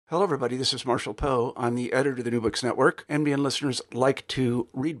Hello, everybody. This is Marshall Poe. I'm the editor of the New Books Network. NBN listeners like to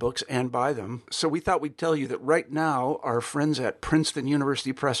read books and buy them. So we thought we'd tell you that right now, our friends at Princeton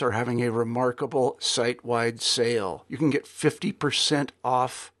University Press are having a remarkable site-wide sale. You can get 50%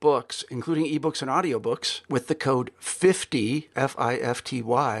 off books, including ebooks and audiobooks, with the code 50,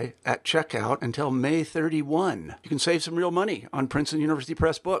 F-I-F-T-Y, at checkout until May 31. You can save some real money on Princeton University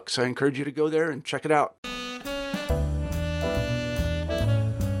Press books. I encourage you to go there and check it out.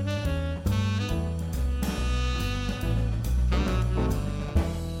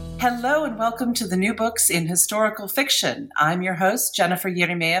 Hello and welcome to the New Books in Historical Fiction. I'm your host, Jennifer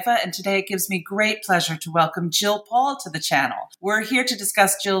Yeremeyeva, and today it gives me great pleasure to welcome Jill Paul to the channel. We're here to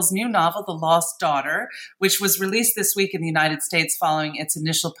discuss Jill's new novel, The Lost Daughter, which was released this week in the United States following its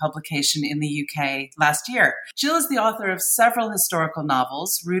initial publication in the UK last year. Jill is the author of several historical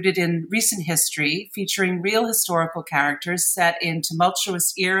novels rooted in recent history, featuring real historical characters set in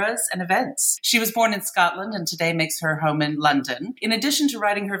tumultuous eras and events. She was born in Scotland and today makes her home in London. In addition to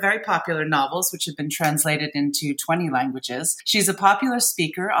writing her very popular novels, which have been translated into 20 languages. She's a popular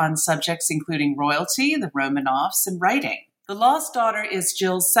speaker on subjects including royalty, the Romanovs, and writing. The Lost Daughter is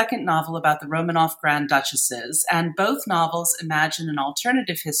Jill's second novel about the Romanov Grand Duchesses, and both novels imagine an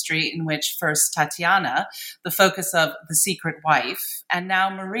alternative history in which first Tatiana, the focus of The Secret Wife, and now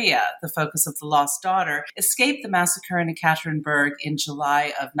Maria, the focus of The Lost Daughter, escaped the massacre in Ekaterinburg in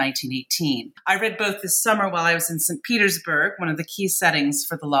July of 1918. I read both this summer while I was in St. Petersburg, one of the key settings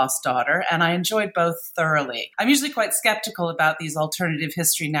for The Lost Daughter, and I enjoyed both thoroughly. I'm usually quite skeptical about these alternative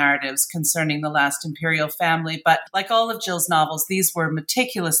history narratives concerning the last imperial family, but like all of Jill's novels, these were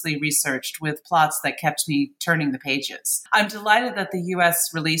meticulously researched with plots that kept me turning the pages. I'm delighted that the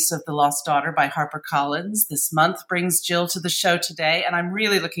U.S. release of The Lost Daughter by HarperCollins this month brings Jill to the show today, and I'm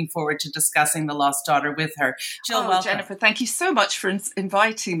really looking forward to discussing The Lost Daughter with her. Jill, welcome. Jennifer, thank you so much for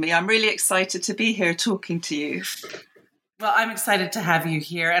inviting me. I'm really excited to be here talking to you. Well, I'm excited to have you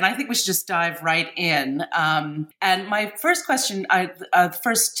here, and I think we should just dive right in. And my first question, the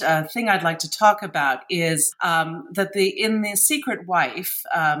first thing I'd like to talk about is that in The Secret Wife,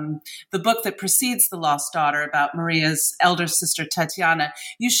 the book that precedes The Lost Daughter about Maria's elder sister Tatiana,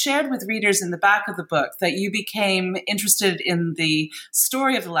 you shared with readers in the back of the book that you became interested in the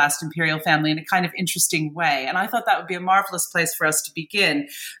story of the last imperial family in a kind of interesting way. And I thought that would be a marvelous place for us to begin,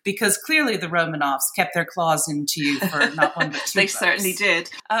 because clearly the Romanovs kept their claws into you for not one but two They books. certainly did.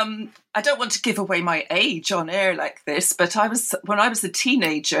 I don't want to give away my age on air like this, but when I was a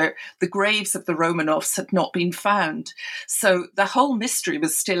teenager, the graves of the Romanovs had not been found. So the whole mystery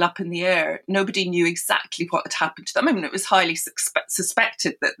was still up in the air. Nobody knew exactly what had happened to them. I mean, it was highly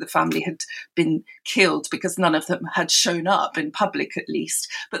suspected that the family had been killed because none of them had shown up in public, at least.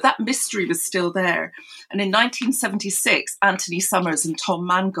 But that mystery was still there. And in 1976, Anthony Summers and Tom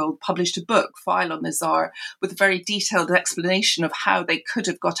Mangold published a book, File on the Tsar, with a very detailed explanation of how they could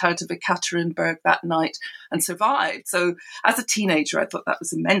have got out of Ekaterinburg that night and survived. So as a teenager, I thought that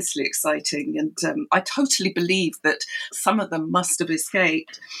was immensely exciting. And I totally believe that some of them must have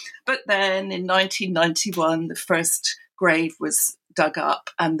escaped. But then in 1991, the first grave was dug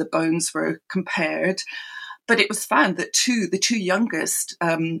up and the bones were compared. But it was found that the two youngest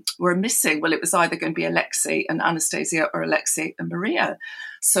were missing. Well, it was either going to be Alexei and Anastasia or Alexei and Maria.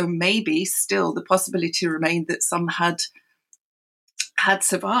 So maybe still the possibility remained that some had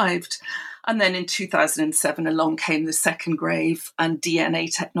survived. And then in 2007, along came the second grave, and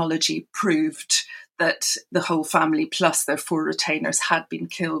DNA technology proved that the whole family plus their 4 retainers had been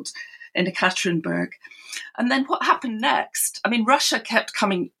killed in Ekaterinburg. And then what happened next? I mean, Russia kept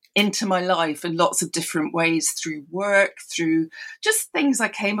coming into my life in lots of different ways, through work, through just things I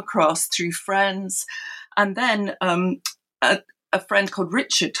came across, through friends. And then a friend called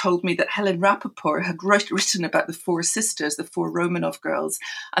Richard told me that Helen Rappaport had written about the 4 sisters, the 4 Romanov girls,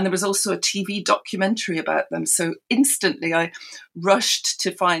 and there was also a TV documentary about them. So instantly I rushed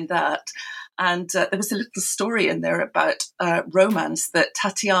to find that. And there was a little story in there about romance that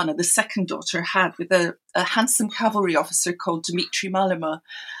Tatiana, the second daughter, had with a handsome cavalry officer called Dmitry Malima.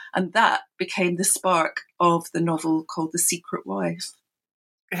 And that became the spark of the novel called The Secret Wife.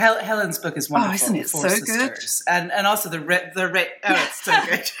 Helen's book is wonderful. Oh, isn't it so sisters. Good? And also it's so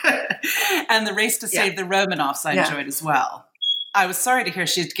good. And the race to save the Romanovs I enjoyed as well. I was sorry to hear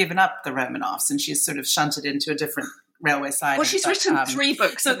she'd given up the Romanovs and she's sort of shunted into a different railway side. Well, she's written 3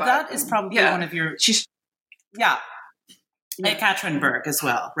 books. So that is probably one of your. Ekaterinburg as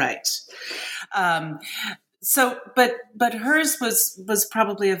well, right? But hers was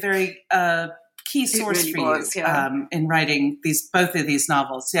probably a very key source really for was, you yeah. in writing both of these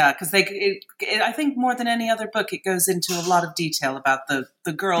novels. Yeah, because I think more than any other book, it goes into a lot of detail about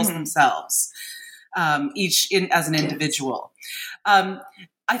the girls themselves, each as an individual.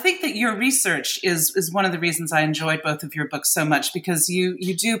 I think that your research is one of the reasons I enjoyed both of your books so much, because you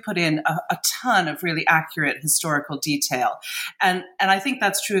do put in a ton of really accurate historical detail. And I think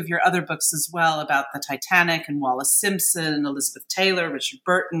that's true of your other books as well, about the Titanic and Wallace Simpson, Elizabeth Taylor, Richard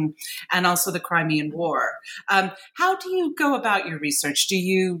Burton, and also the Crimean War. How do you go about your research? Do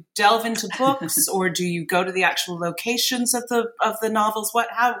you delve into books or do you go to the actual locations of the novels?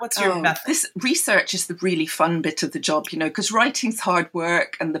 What's your method? This research is the really fun bit of the job, because writing's hard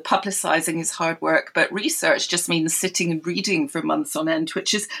work and the publicizing is hard work, but research just means sitting and reading for months on end,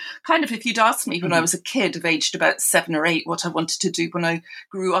 which is kind of, if you'd asked me when I was a kid of aged about 7 or 8 what I wanted to do when I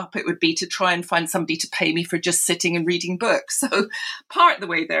grew up, it would be to try and find somebody to pay me for just sitting and reading books. So part of the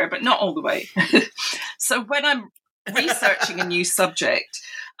way there, but not all the way. So when I'm researching a new subject,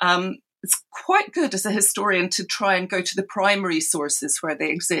 it's quite good as a historian to try and go to the primary sources where they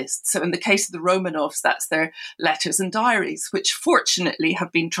exist. So in the case of the Romanovs, that's their letters and diaries, which fortunately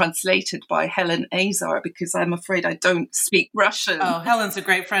have been translated by Helen Azar, because I'm afraid I don't speak Russian. Oh, Helen's a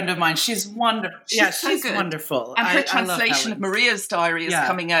great friend of mine. She's wonderful. She's wonderful. And her translation of Maria's diary is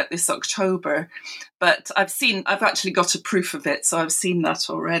coming out this October. But I've actually got a proof of it, so I've seen that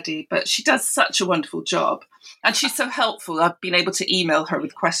already. But she does such a wonderful job. And she's so helpful. I've been able to email her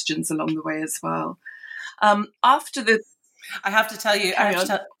with questions along the way as well. I have to tell you.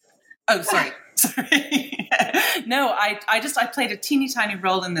 Oh, sorry. No, I played a teeny tiny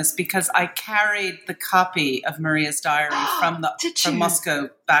role in this because I carried the copy of Maria's diary from Moscow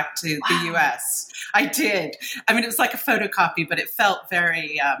back to the US. I did. I mean, it was like a photocopy, but it felt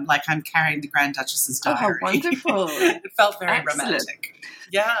very like I'm carrying the Grand Duchess's diary. Oh, wonderful. It felt very romantic.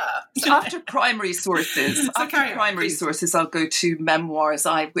 Yeah. So after primary sources, I'll go to memoirs,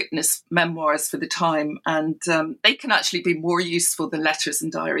 eyewitness memoirs for the time, and they can actually be more useful than letters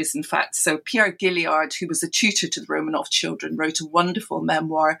and diaries, in fact. So Pierre Gilliard, who was a tutor to the Romanov children, wrote a wonderful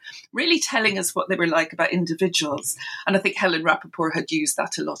memoir, really telling us what they were like about individuals. And I think Helen Rappaport had used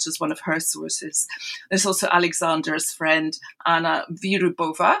that a lot as one of her sources. There's also Alexander's friend, Anna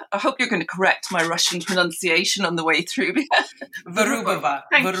Vyrubova. I hope you're going to correct my Russian pronunciation on the way through. Vyrubova.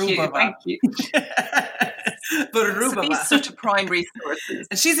 Thank you. So these sort of primary sources.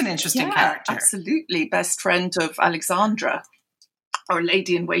 And she's an interesting character. Absolutely. Best friend of Alexandra, or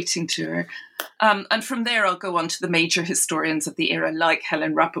lady in waiting to her. And from there, I'll go on to the major historians of the era, like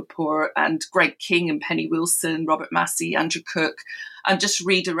Helen Rappaport and Greg King and Penny Wilson, Robert Massey, Andrew Cook, and just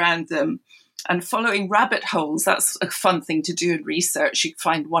read around them. And following rabbit holes, that's a fun thing to do in research. You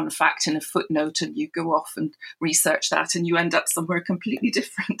find one fact in a footnote and you go off and research that and you end up somewhere completely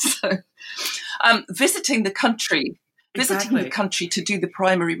different. So visiting the country to do the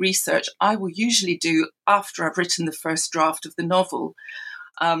primary research, I will usually do after I've written the first draft of the novel,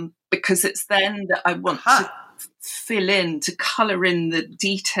 because it's then that I want to fill in, to colour in the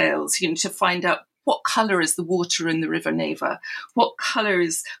details, to find out what colour is the water in the River Neva? What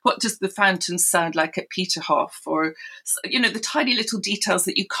does the fountain sound like at Peterhof? Or, the tiny little details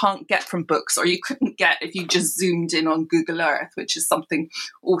that you can't get from books, or you couldn't get if you just zoomed in on Google Earth, which is something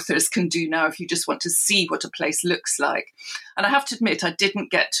authors can do now if you just want to see what a place looks like. And I have to admit, I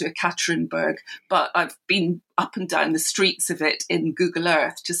didn't get to Ekaterinburg, but I've been up and down the streets of it in Google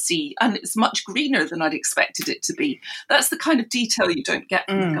Earth to see, and it's much greener than I'd expected it to be. That's the kind of detail you don't get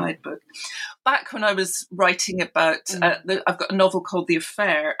from the guidebook. Back when I was writing about, I've got a novel called The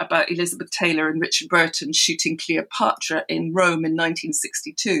Affair about Elizabeth Taylor and Richard Burton shooting Cleopatra in Rome in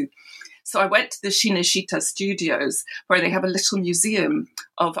 1962. So I went to the Cinecittà Studios, where they have a little museum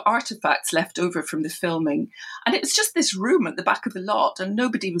of artifacts left over from the filming. And it was just this room at the back of the lot, and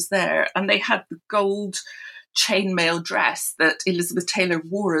nobody was there. And they had the gold chainmail dress that Elizabeth Taylor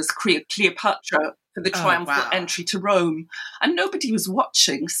wore as Cleopatra for the triumphal entry to Rome. And nobody was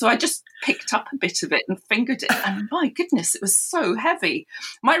watching. So I just picked up a bit of it and fingered it. And my goodness, it was so heavy.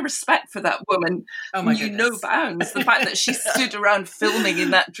 My respect for that woman knew no bounds. The fact that she stood around filming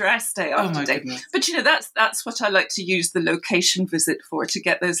in that dress day after day. Goodness. But, that's what I like to use the location visit for, to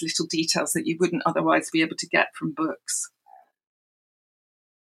get those little details that you wouldn't otherwise be able to get from books.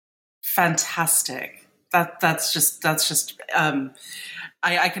 Fantastic. That's just.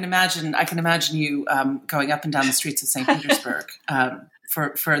 I can imagine you going up and down the streets of St. Petersburg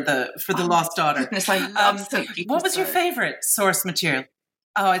for the Lost Daughter. Goodness, I love St. What was your favorite source material?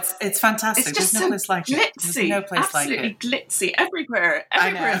 Oh, it's fantastic. It's just There's no place like it. There's no place like absolutely it. glitzy everywhere.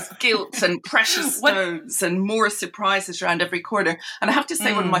 Everywhere is guilt and precious stones and more surprises around every corner. And I have to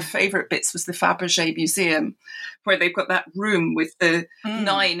say, one of my favourite bits was the Fabergé Museum, where they've got that room with the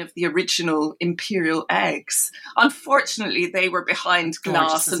 9 of the original imperial eggs. Unfortunately, they were behind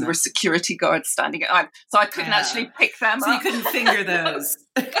glass and were security guards standing at so I couldn't actually pick them up. So you couldn't finger those.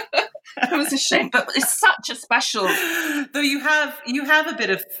 It was a shame, but it's such a special. Though you have a bit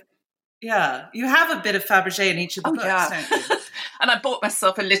of Fabergé in each of the books, don't you? And I bought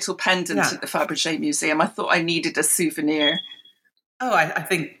myself a little pendant at the Fabergé Museum. I thought I needed a souvenir. Oh, I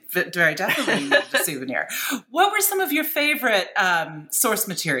think very definitely needed a souvenir. What were some of your favorite source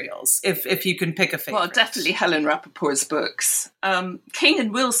materials, if you can pick a favorite? Well, definitely Helen Rappaport's books. King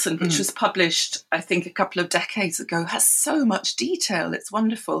and Wilson, which was published, I think, a couple of decades ago, has so much detail. It's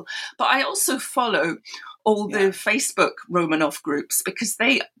wonderful. But I also follow all the Facebook Romanov groups because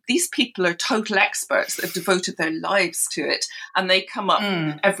these people are total experts that have devoted their lives to it, and they come up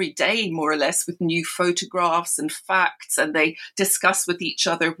every day more or less with new photographs and facts, and they discuss with each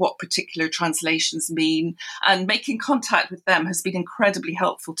other what particular translations mean, and making contact with them has been incredibly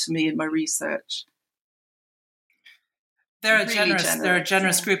helpful to me in my research. They're a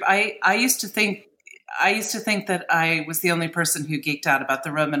generous group. I used to think that I was the only person who geeked out about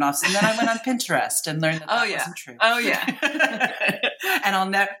the Romanovs, and then I went on Pinterest and learned that wasn't true. Oh yeah. And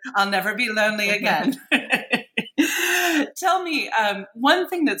I'll never be lonely again. Tell me, one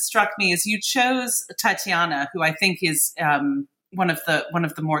thing that struck me is you chose Tatiana, who I think is one of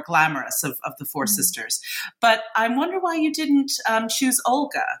the more glamorous of the four sisters. But I wonder why you didn't choose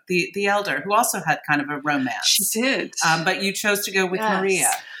Olga, the elder, who also had kind of a romance. She did, but you chose to go with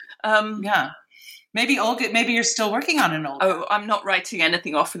Maria. Maybe Olga. Maybe you're still working on an Olga. Oh, I'm not writing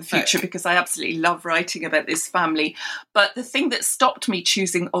anything off for the future because I absolutely love writing about this family. But the thing that stopped me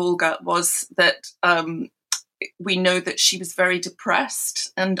choosing Olga was that we know that she was very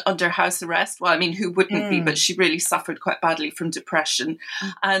depressed and under house arrest. Well, I mean, who wouldn't be? But she really suffered quite badly from depression.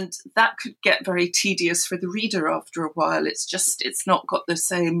 And that could get very tedious for the reader after a while. It's not got the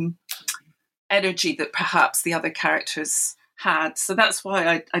same energy that perhaps the other characters had. So that's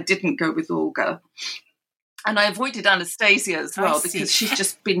why I didn't go with Olga. And I avoided Anastasia as well because she's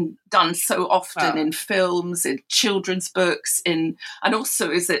just been done so often in films, in children's books, and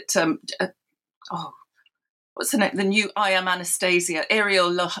also is it what's her name? The new I Am Anastasia,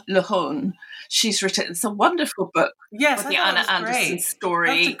 Ariel Lehon. She's written, it's a wonderful book. Yes, the Anna Anderson story.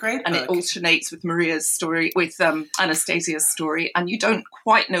 That's a great book. And it alternates with Maria's story, with Anastasia's story, and you don't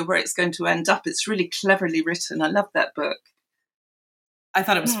quite know where it's going to end up. It's really cleverly written. I love that book. I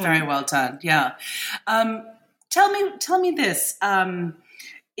thought it was very well done. Yeah. Tell me this.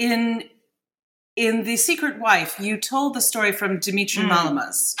 In The Secret Wife, you told the story from Dmitry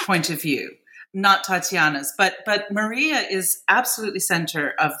Malama's point of view, not Tatiana's, but Maria is absolutely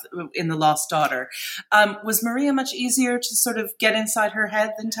center in The Lost Daughter. Was Maria much easier to sort of get inside her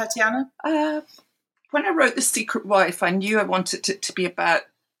head than Tatiana? When I wrote The Secret Wife, I knew I wanted it to be about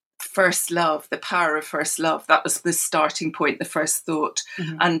first love, the power of first love. That was the starting point, the first thought.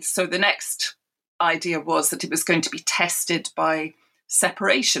 And so the next idea was that it was going to be tested by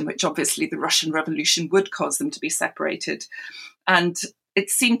separation, which obviously the Russian Revolution would cause them to be separated. And it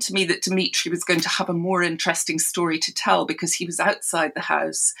seemed to me that Dmitry was going to have a more interesting story to tell because he was outside the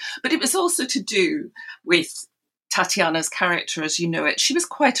house. But it was also to do with Tatiana's character, as you know it. She was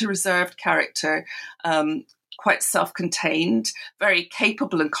quite a reserved character, quite self-contained, very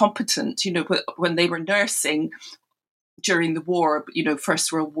capable and competent. You know, when they were nursing during the war, you know,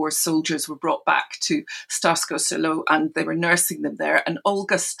 First World War soldiers were brought back to Starsko Selo and they were nursing them there. And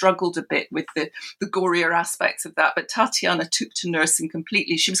Olga struggled a bit with the gorier aspects of that, but Tatiana took to nursing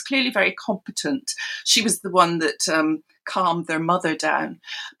completely. She was clearly very competent. She was the one that calmed their mother down.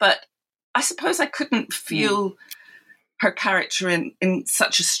 But I suppose I couldn't feel her character in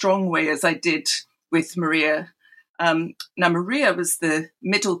such a strong way as I did with Maria. Now, Maria was the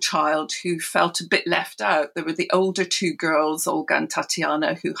middle child who felt a bit left out. There were the older two girls, Olga and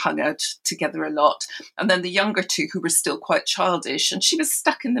Tatiana, who hung out together a lot, and then the younger two who were still quite childish, and she was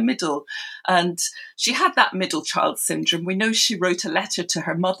stuck in the middle. And she had that middle child syndrome. We know she wrote a letter to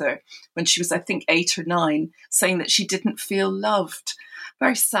her mother when she was, I think, 8 or 9, saying that she didn't feel loved.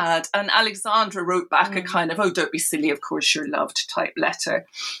 Very sad. And Alexandra wrote back a kind of, oh, don't be silly, of course you're loved type letter.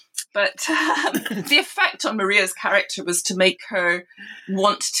 But the effect on Maria's character was to make her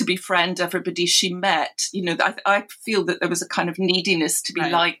want to befriend everybody she met. You know, I feel that there was a kind of neediness to be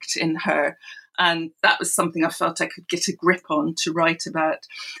liked in her. And that was something I felt I could get a grip on to write about.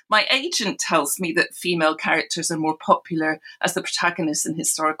 My agent tells me that female characters are more popular as the protagonists in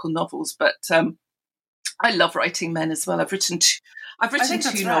historical novels, but I love writing men as well. I've written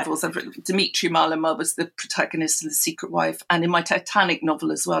two novels. I've written Dimitri Malama was the protagonist in The Secret Wife, and in my Titanic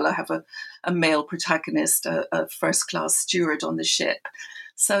novel as well, I have a male protagonist, a first-class steward on the ship.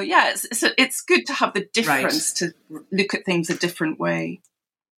 So yeah, it's good to have the difference, to look at things a different way.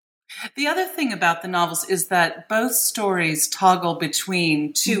 The other thing about the novels is that both stories toggle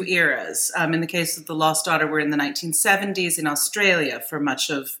between two eras. In the case of The Lost Daughter, we're in the 1970s in Australia for much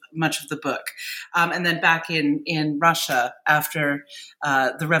of the book, and then back in Russia after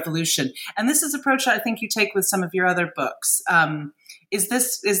the revolution. And this is an approach I think you take with some of your other books. Is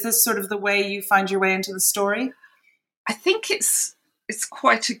this sort of the way you find your way into the story? I think it's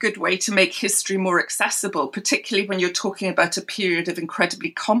quite a good way to make history more accessible, particularly when you're talking about a period of incredibly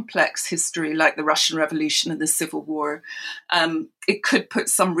complex history like the Russian Revolution and the Civil War. It could put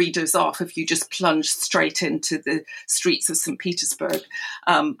some readers off if you just plunge straight into the streets of St. Petersburg.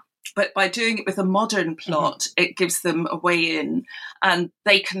 But by doing it with a modern plot, it gives them a way in, and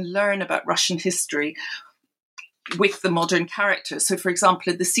they can learn about Russian history with the modern characters. So, for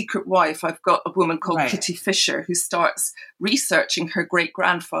example, in The Secret Wife, I've got a woman called Kitty Fisher who starts researching her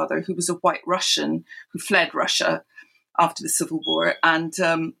great-grandfather, who was a white Russian who fled Russia after the Civil War. And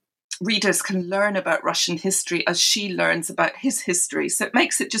readers can learn about Russian history as she learns about his history. So it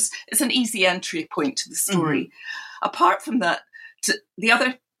makes it it's an easy entry point to the story. Apart from that, the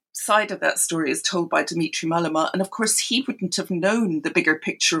other side of that story is told by Dimitri Malama, and of course he wouldn't have known the bigger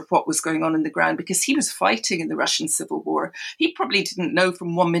picture of what was going on in the ground because he was fighting in the Russian Civil War. He probably didn't know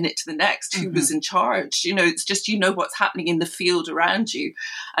from 1 minute to the next who was in charge. It's just what's happening in the field around you,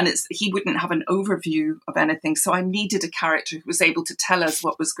 and he wouldn't have an overview of anything. So I needed a character who was able to tell us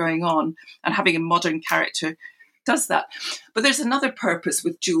what was going on, and having a modern character does that. But there's another purpose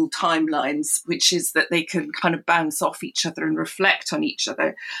with dual timelines, which is that they can kind of bounce off each other and reflect on each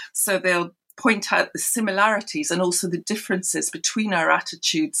other. So they'll point out the similarities and also the differences between our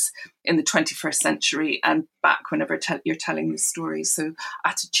attitudes in the 21st century and back whenever you're telling the story. So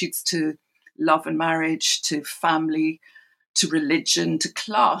attitudes to love and marriage, to family, to religion, to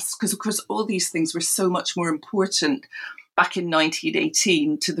class, because of course all these things were so much more important back in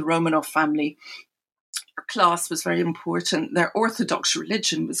 1918 to the Romanov family. Class was very important. Their Orthodox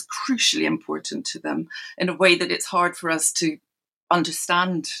religion was crucially important to them in a way that it's hard for us to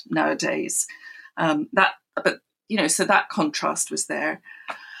understand nowadays. So that contrast was there.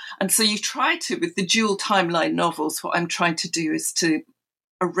 And so you try to, with the dual timeline novels, what I'm trying to do is to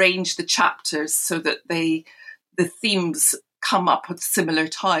arrange the chapters so that the themes come up at similar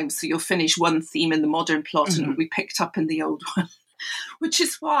times. So you'll finish one theme in the modern plot and it will be picked up in the old one. Which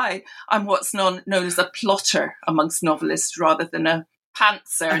is why I'm what's known as a plotter amongst novelists rather than a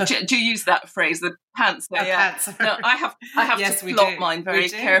pantser. Do you use that phrase, the pantser? Pantser. No, I have to plot mine very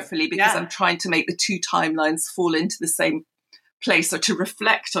carefully because I'm trying to make the two timelines fall into the same place or to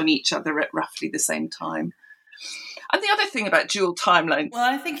reflect on each other at roughly the same time. And the other thing about dual timelines... Well,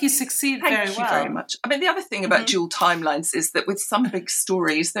 I think you succeed very well. Thank you very much. I mean, the other thing about dual timelines is that with some big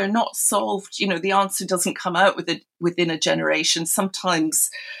stories, they're not solved. The answer doesn't come out within a generation. Sometimes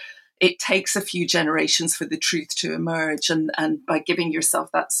it takes a few generations for the truth to emerge. And by giving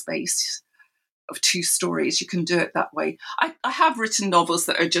yourself that space of two stories, you can do it that way. I have written novels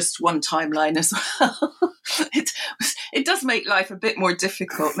that are just one timeline as well. It does make life a bit more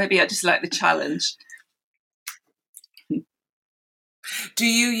difficult. Maybe I just like the challenge. Do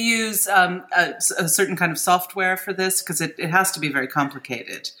you use a certain kind of software for this? Because it has to be very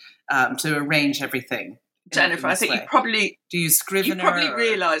complicated to arrange everything. Jennifer, I think you probably... Do you use Scrivener? You probably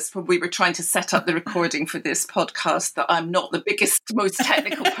realised when we were trying to set up the recording for this podcast that I'm not the biggest, most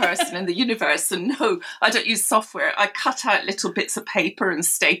technical person in the universe. And no, I don't use software. I cut out little bits of paper and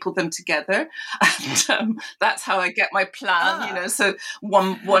staple them together. And that's how I get my plan, So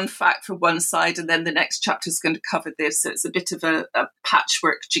one fact for one side and then the next chapter is going to cover this. So it's a bit of a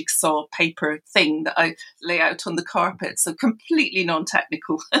patchwork jigsaw paper thing that I lay out on the carpet. So completely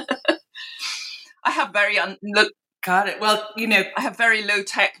non-technical. I have Got it. Well, I have very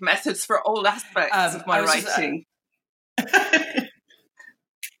low-tech methods for all aspects of my writing.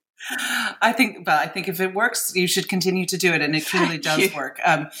 I think if it works, you should continue to do it, and it truly does work.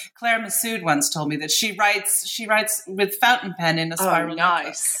 Claire Massoud once told me that she writes with fountain pen in a spiral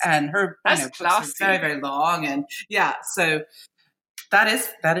notebook, and her books are very, very long, and so that is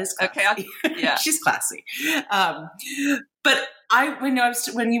classy. Okay, she's classy. But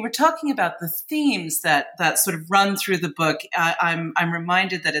when you were talking about the themes that sort of run through the book, I'm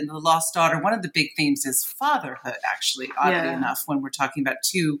reminded that in The Lost Daughter, one of the big themes is fatherhood. Actually, oddly enough, when we're talking about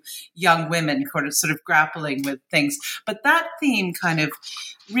two young women sort of grappling with things, but that theme kind of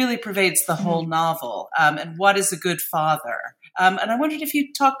really pervades the whole novel. And what is a good father? And I wondered if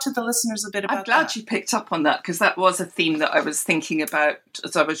you'd talk to the listeners a bit about that. I'm glad you picked up on that, because that was a theme that I was thinking about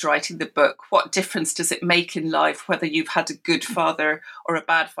as I was writing the book. What difference does it make in life whether you've had a good father or a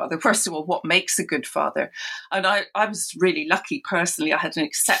bad father? First of all, what makes a good father? And I was really lucky personally. I had an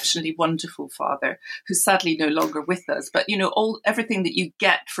exceptionally wonderful father who's sadly no longer with us. But, everything that you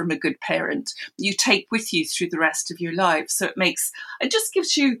get from a good parent, you take with you through the rest of your life. So it just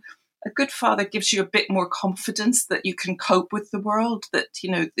gives you, a good father gives you a bit more confidence that you can cope with the world, that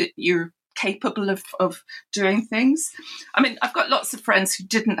you're capable of doing things. I mean, I've got lots of friends who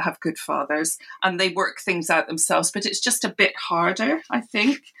didn't have good fathers and they work things out themselves, but it's just a bit harder, I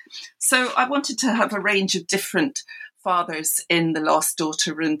think. So I wanted to have a range of different fathers in The Lost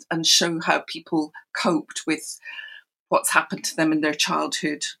Daughter and show how people coped with what's happened to them in their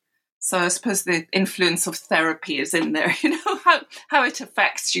childhood. So I suppose the influence of therapy is in there, how it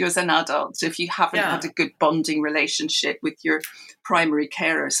affects you as an adult if you haven't had a good bonding relationship with your primary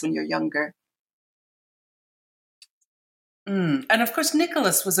carers when you're younger. And of course,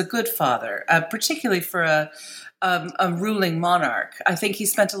 Nicholas was a good father, particularly for a ruling monarch. I think he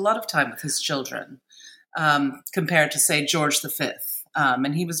spent a lot of time with his children compared to, say, George V.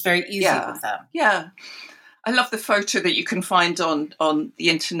 And he was very easy with them. Yeah. I love the photo that you can find on the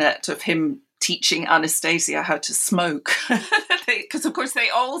internet of him teaching Anastasia how to smoke. Because, of course, they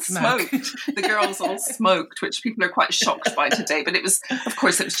all smoked. The girls all smoked, which people are quite shocked by today. But it was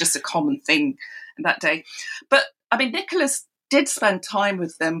just a common thing in that day. But, I mean, Nicholas did spend time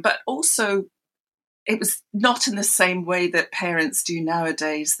with them, but also it was not in the same way that parents do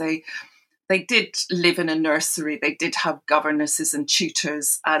nowadays. They did live in a nursery. They did have governesses and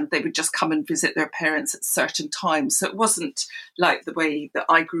tutors, and they would just come and visit their parents at certain times. So it wasn't like the way that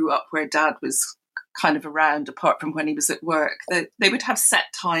I grew up, where Dad was kind of around, apart from when he was at work. They would have set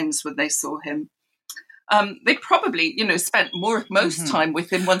times when they saw him. They probably, spent most time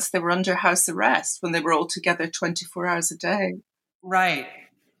with him once they were under house arrest, when they were all together 24 hours a day. Right.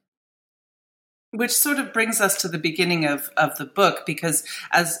 Which sort of brings us to the beginning of the book, because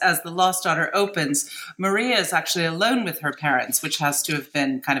as The Lost Daughter opens, Maria is actually alone with her parents, which has to have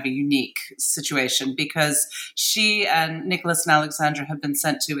been kind of a unique situation, because she and Nicholas and Alexandra have been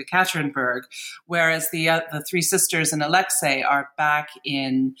sent to Ekaterinburg, whereas the three sisters and Alexei are back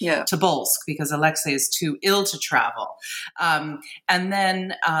in Tobolsk, because Alexei is too ill to travel. And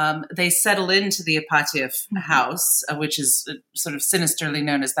then they settle into the Ipatiev house, which is sort of sinisterly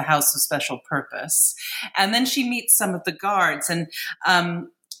known as the House of Special Purpose. And then she meets some of the guards. And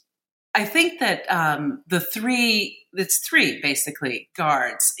I think that it's three basically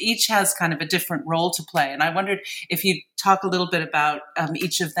guards. Each has kind of a different role to play. And I wondered if you'd talk a little bit about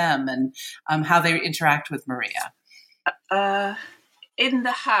each of them and how they interact with Maria. In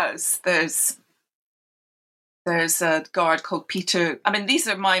the house, there's a guard called Peter. I mean, these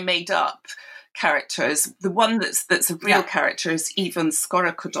are my made up characters. The one that's a real character is Ivan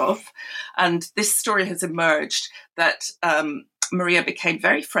Skorokodov, and this story has emerged that Maria became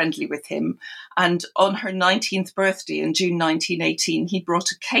very friendly with him, and on her 19th birthday in June 1918 he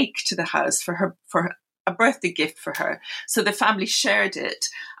brought a cake to the house for a birthday gift for her. So the family shared it,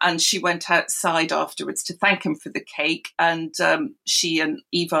 and she went outside afterwards to thank him for the cake. And she and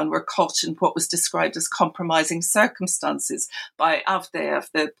Ivan were caught in what was described as compromising circumstances by Avdeyev,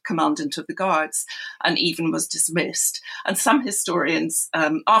 the commandant of the guards, and Ivan was dismissed. And some historians,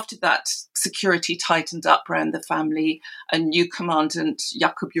 after that, security tightened up around the family. A new commandant,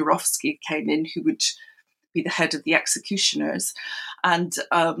 Yakub Yurovsky, came in, who would be the head of the executioners. And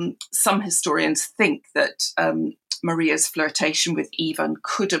some historians think that Maria's flirtation with Ivan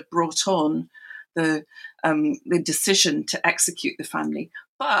could have brought on the decision to execute the family.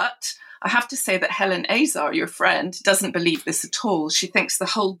 But I have to say that Helen Azar, your friend, doesn't believe this at all. She thinks the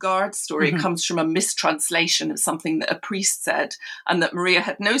whole guard story comes from a mistranslation of something that a priest said, and that Maria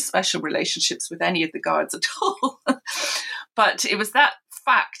had no special relationships with any of the guards at all. But it was that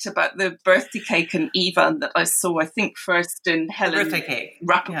fact about the birthday cake and Ivan that I saw, I think, first in Helen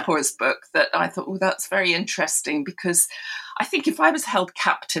Rappaport's book, that I thought, oh, that's very interesting, because I think if I was held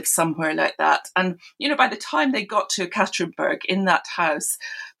captive somewhere like that, and, by the time they got to Ekaterinburg in that house,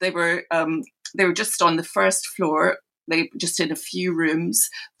 they were just on the first floor. They were just in a few rooms.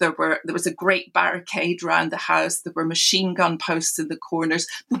 There was a great barricade around the house. There were machine gun posts in the corners.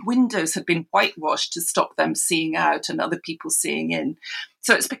 The windows had been whitewashed to stop them seeing out and other people seeing in.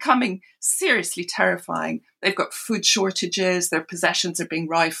 So it's becoming seriously terrifying. They've got food shortages. Their possessions are being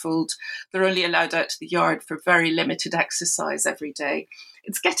rifled. They're only allowed out to the yard for very limited exercise every day.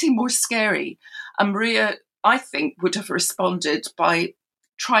 It's getting more scary. And Maria, I think, would have responded by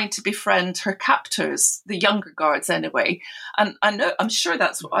trying to befriend her captors, the younger guards anyway. And I'm sure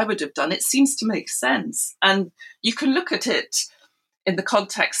that's what I would have done. It seems to make sense. And you can look at it in the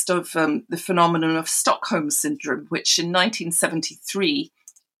context of the phenomenon of Stockholm Syndrome, which in 1973,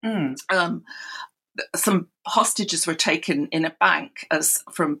 some hostages were taken in a bank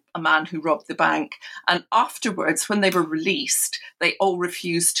from a man who robbed the bank. And afterwards, when they were released, they all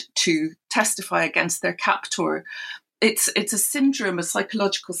refused to testify against their captor. It's a syndrome, a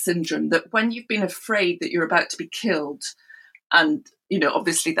psychological syndrome, that when you've been afraid that you're about to be killed, and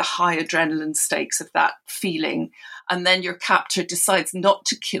obviously the high adrenaline stakes of that feeling, and then your captor decides not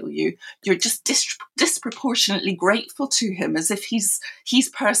to kill you, you're just disproportionately grateful to him, as if he's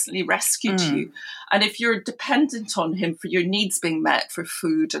personally rescued you. And if you're dependent on him for your needs being met, for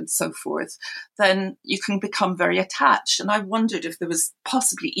food and so forth, then you can become very attached. And I wondered if there was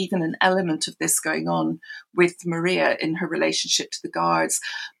possibly even an element of this going on with Maria in her relationship to the guards.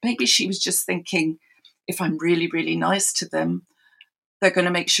 Maybe she was just thinking, if I'm really, really nice to them, they're going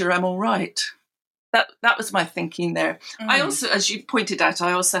to make sure I'm all right. That was my thinking there. I also, as you pointed out,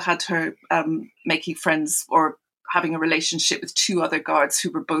 I also had her making friends or having a relationship with two other guards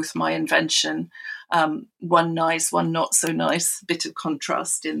who were both my invention. One nice, one not so nice. Bit of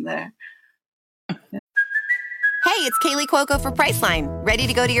contrast in there. Hey, it's Kaylee Cuoco for Priceline. Ready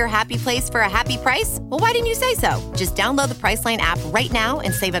to go to your happy place for a happy price? Well, why didn't you say so? Just download the Priceline app right now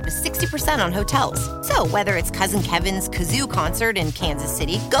and save up to 60% on hotels. So whether it's Cousin Kevin's Kazoo Concert in Kansas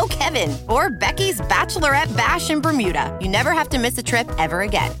City, go Kevin, or Becky's Bachelorette Bash in Bermuda, you never have to miss a trip ever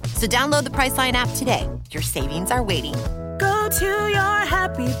again. So download the Priceline app today. Your savings are waiting. Go to your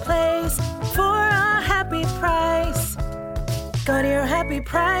happy place for a happy price. Go to your happy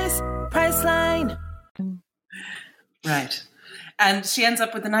price, Priceline. Right. And she ends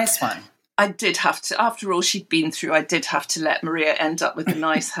up with a nice one. I did have to, after all she'd been through, I did have to let Maria end up with a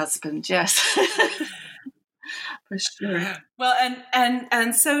nice husband, yes. For sure. Well,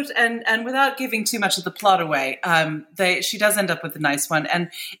 and without giving too much of the plot away, she does end up with a nice one.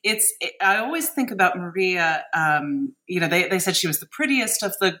 And I always think about Maria, they said she was the prettiest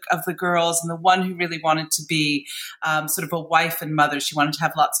of the girls and the one who really wanted to be sort of a wife and mother. She wanted to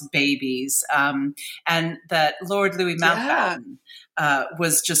have lots of babies. And that Lord Louis Mountbatten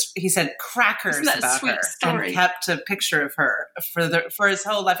was just, he said crackers about her story? And kept a picture of her for his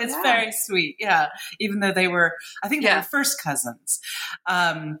whole life. It's very sweet. Yeah. Even though they were first cousins.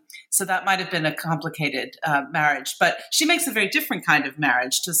 So that might have been a complicated marriage, but she makes a very different kind of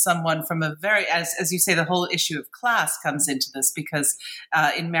marriage to someone from a very, as you say, the whole issue of class comes into this, because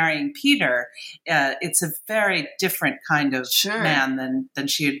in marrying Peter, it's a very different kind of man than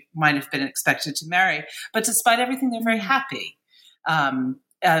she might have been expected to marry. But despite everything, they're very happy.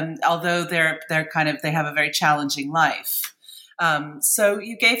 And although they have a very challenging life. So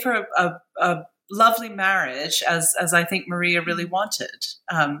you gave her a lovely marriage, as I think Maria really wanted.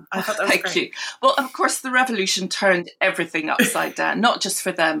 I thought that was great. You. Well, of course, the revolution turned everything upside down, not just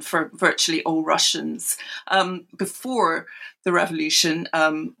for them, for virtually all Russians. Before the revolution,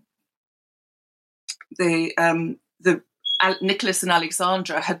 Nicholas and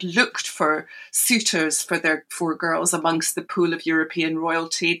Alexandra had looked for suitors for their 4 girls amongst the pool of European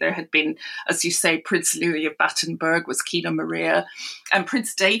royalty. There had been, as you say, Prince Louis of Battenberg was keen on Maria, and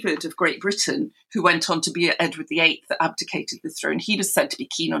Prince David of Great Britain, who went on to be Edward VIII that abdicated the throne, he was said to be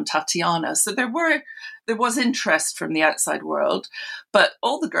keen on Tatiana. So there was interest from the outside world, but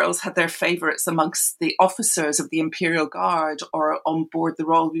all the girls had their favourites amongst the officers of the Imperial Guard or on board the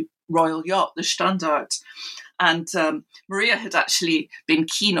royal yacht, the Standard. And Maria had actually been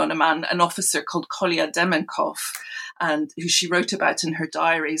keen on an officer called Kolya Demenkov, and who she wrote about in her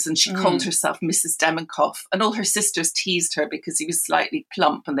diaries. And she called herself Mrs. Demenkov. And all her sisters teased her because he was slightly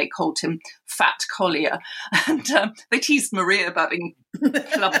plump, and they called him Fat Kolya. And they teased Maria about being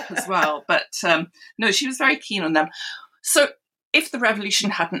plump as well. But no, she was very keen on them. So if the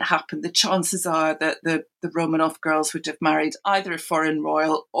revolution hadn't happened, the chances are that the Romanov girls would have married either a foreign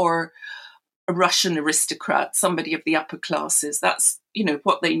royal or a Russian aristocrat, somebody of the upper classes. That's,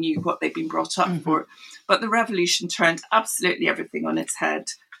 what they knew, what they'd been brought up for. But the revolution turned absolutely everything on its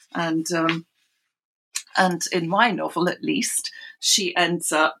head. And in my novel, at least, she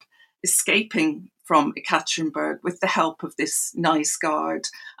ends up escaping from Ekaterinburg with the help of this nice guard.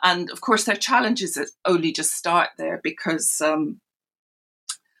 And of course, their challenges only just start there because,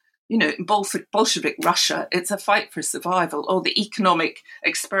 in Bolshevik Russia, it's a fight for survival. All the economic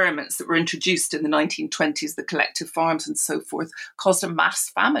experiments that were introduced in the 1920s, the collective farms and so forth, caused a mass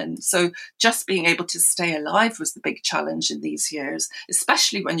famine. So just being able to stay alive was the big challenge in these years,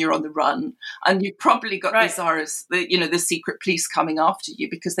 especially when you're on the run. And you've probably got the Tsars, the secret police coming after you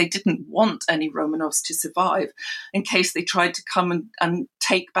because they didn't want any Romanovs to survive in case they tried to come and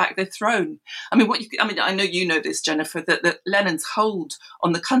take back the throne. I know you know this, Jennifer, that Lenin's hold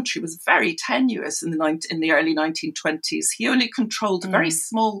on the country was very tenuous in the early 1920s. He only controlled a very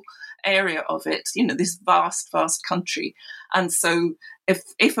small area of it, this vast country. And so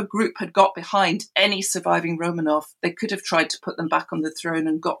if a group had got behind any surviving Romanov, they could have tried to put them back on the throne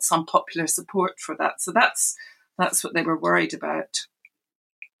and got some popular support for that. So that's what they were worried about.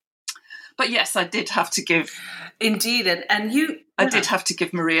 But yes, I did have to give... Indeed, and you... I did have to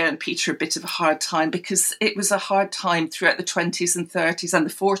give Maria and Peter a bit of a hard time because it was a hard time throughout the 20s and 30s and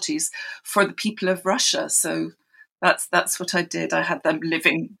the 40s for the people of Russia. So that's what I did. I had them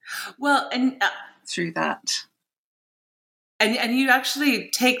living through that. And you actually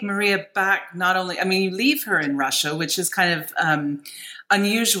take Maria back, not only, you leave her in Russia, which is kind of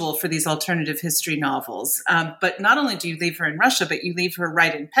unusual for these alternative history novels. But not only do you leave her in Russia, but you leave her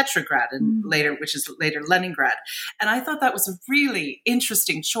right in Petrograd and which is later Leningrad. And I thought that was a really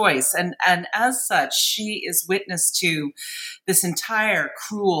interesting choice. And as such, she is witness to this entire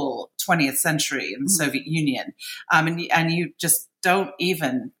cruel 20th century in the Soviet Union. And you just don't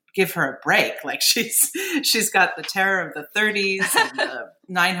even give her a break. Like she's got the terror of the 30s and the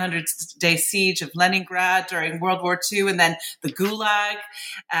 900-day siege of Leningrad during World War II, and then the Gulag.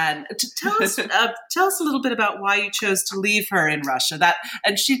 And tell us a little bit about why you chose to leave her in Russia.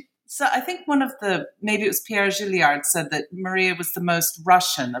 So I think maybe it was Pierre Gilliard said that Maria was the most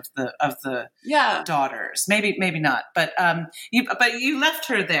Russian of the daughters. Maybe not. But you left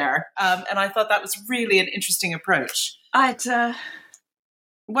her there, and I thought that was really an interesting approach.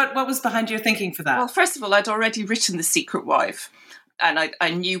 What was behind your thinking for that? Well, first of all, I'd already written The Secret Wife, and I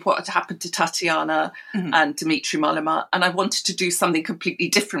knew what had happened to Tatiana and Dmitry Mollema, and I wanted to do something completely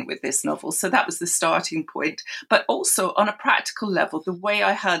different with this novel. So that was the starting point. But also, on a practical level, the way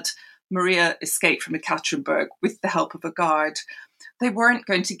I had Maria escape from Ekaterinburg with the help of a guard, they weren't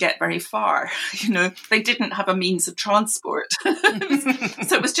going to get very far. They didn't have a means of transport.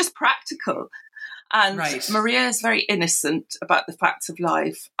 So it was just practical. And Maria is very innocent about the facts of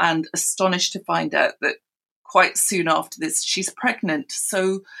life and astonished to find out that quite soon after this, she's pregnant.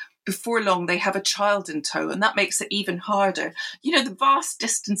 So before long, they have a child in tow, and that makes it even harder. The vast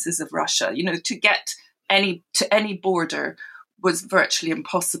distances of Russia, to get to any border was virtually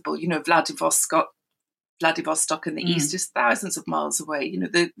impossible. Vladivostok in the east is thousands of miles away.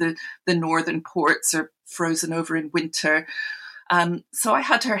 The northern ports are frozen over in winter. So I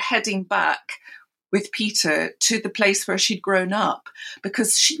had her heading back with Peter to the place where she'd grown up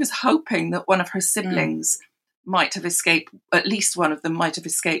because she was hoping that one of her siblings might have escaped, at least one of them might have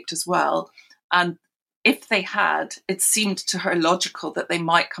escaped as well. And if they had, it seemed to her logical that they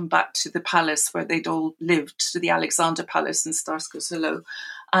might come back to the palace where they'd all lived, to the Alexander Palace in Starsko Selo.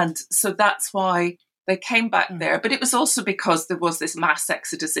 And so that's why they came back there. But it was also because there was this mass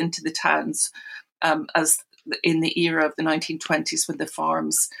exodus into the towns as in the era of the 1920s when the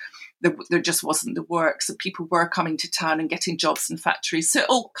farms... There just wasn't the work. So people were coming to town and getting jobs in factories. So it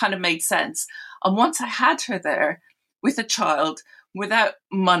all kind of made sense. And once I had her there with a child, without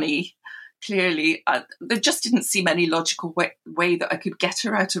money, clearly, there just didn't seem any logical way that I could get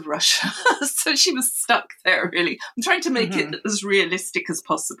her out of Russia. So she was stuck there, really. I'm trying to make it as realistic as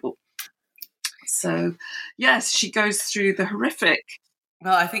possible. So, yes, she goes through the horrific...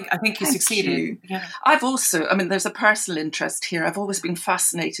 Well, I think you succeeded. Yeah. I've also, there's a personal interest here. I've always been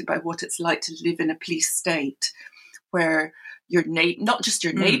fascinated by what it's like to live in a police state where not just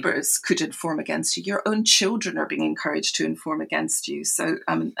your neighbours could inform against you, your own children are being encouraged to inform against you. So,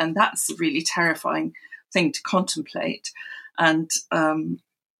 and that's a really terrifying thing to contemplate. And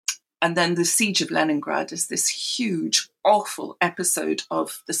then the siege of Leningrad is this huge, awful episode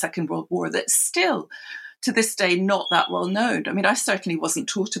of the Second World War that's still, to this day, not that well known. I certainly wasn't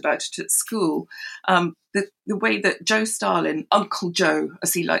taught about it at school. The way that Joe Stalin, Uncle Joe,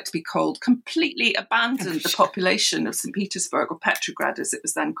 as he liked to be called, completely abandoned the population of St. Petersburg, or Petrograd as it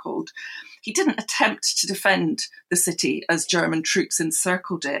was then called. He didn't attempt to defend the city as German troops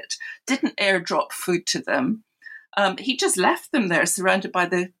encircled it, didn't airdrop food to them. He just left them there surrounded by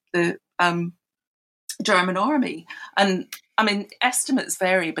the German army. And I mean, estimates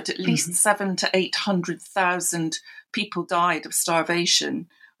vary, but at least 700,000 to 800,000 people died of starvation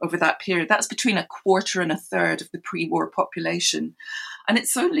over that period. That's between a quarter and a third of the pre-war population. And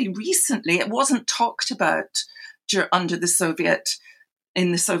it's only recently, it wasn't talked about under the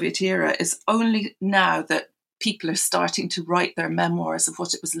in the Soviet era. It's only now that people are starting to write their memoirs of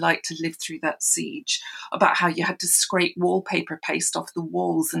what it was like to live through that siege, about how you had to scrape wallpaper paste off the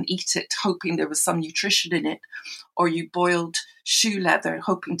walls and eat it, hoping there was some nutrition in it, or you boiled shoe leather,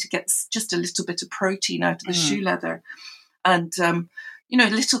 hoping to get just a little bit of protein out of the shoe leather. And,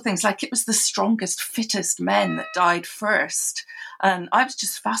 little things like it was the strongest, fittest men that died first. And I was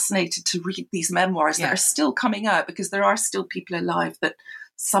just fascinated to read these memoirs that are still coming out, because there are still people alive that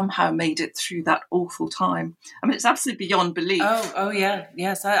somehow made it through that awful time. I mean, it's absolutely beyond belief. Oh yeah.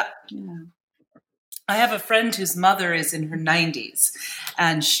 Yes. I have a friend whose mother is in her 90s,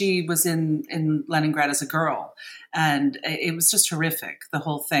 and she was in Leningrad as a girl. And it was just horrific, the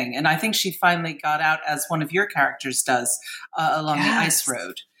whole thing. And I think she finally got out, as one of your characters does, along the ice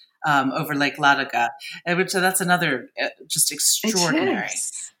road over Lake Ladoga. So that's another just extraordinary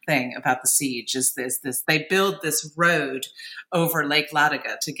thing about the siege, is this they build this road over Lake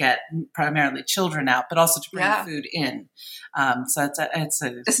Ladoga to get primarily children out, but also to bring food in. So it's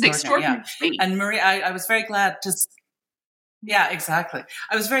an extraordinary feat. And Maria, I was very glad to. Yeah, exactly.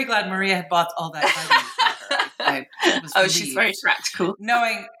 I was very glad Maria had bought all that vitamin powder. She's very practical.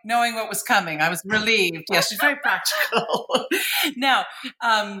 Knowing what was coming, I was relieved. Yes, she's very practical. Now,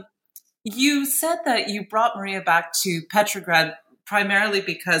 you said that you brought Maria back to Petrograd primarily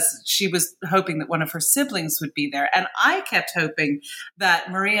because she was hoping that one of her siblings would be there. And I kept hoping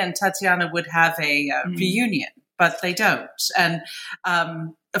that Maria and Tatiana would have a reunion, but they don't. And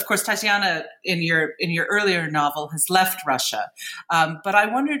of course, Tatiana, in your earlier novel, has left Russia. But I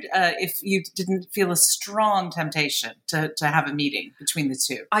wondered if you didn't feel a strong temptation to have a meeting between the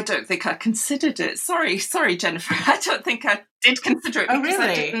two. I don't think I considered it. Sorry, Jennifer. I don't think I did consider it because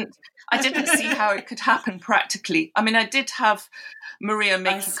really? I didn't see how it could happen practically. I mean, I did have Maria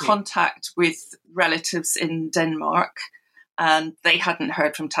making contact with relatives in Denmark, and they hadn't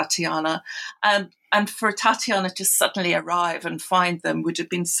heard from Tatiana. And for Tatiana to suddenly arrive and find them would have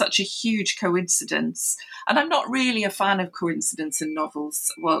been such a huge coincidence. And I'm not really a fan of coincidence in novels.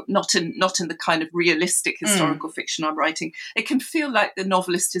 Well, not in the kind of realistic historical fiction I'm writing. It can feel like the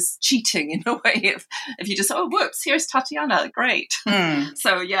novelist is cheating in a way if you just, whoops, here's Tatiana, great.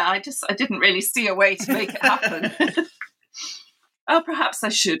 So yeah, I didn't really see a way to make it happen. Perhaps I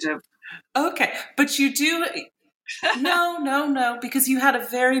should have. Okay, but you do. No, because you had a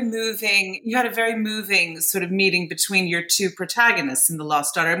very moving sort of meeting between your two protagonists in The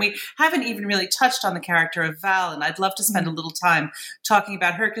Lost Daughter. And we haven't even really touched on the character of Val, and I'd love to spend a little time talking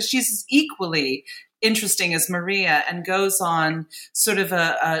about her, because she's equally interesting as Maria and goes on sort of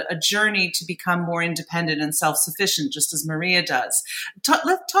a journey to become more independent and self-sufficient, just as Maria does.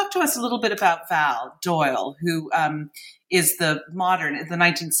 Let's talk to us a little bit about Val Doyle, who is the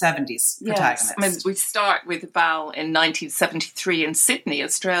 1970s protagonist. Yes. I mean, we start with Val in 1973 in Sydney,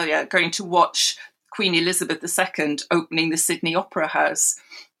 Australia, going to watch Queen Elizabeth II opening the Sydney Opera House.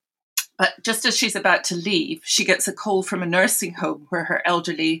 But just as she's about to leave, she gets a call from a nursing home where her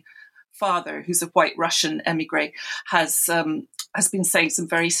elderly father, who's a white Russian emigre, has been saying some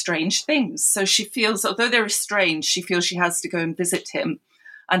very strange things. So she feels, although they're strange, she feels she has to go and visit him.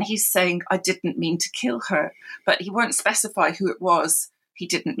 And he's saying, I didn't mean to kill her. But he won't specify who it was he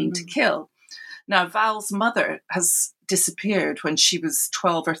didn't mean to kill. Now, Val's mother has disappeared when she was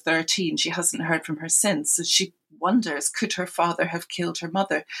 12 or 13. She hasn't heard from her since. So she wonders, could her father have killed her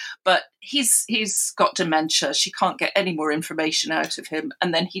mother? But he's got dementia. She can't get any more information out of him.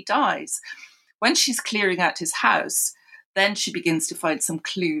 And then he dies. When she's clearing out his house, then she begins to find some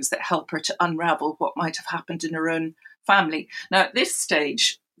clues that help her to unravel what might have happened in her own family. Now, at this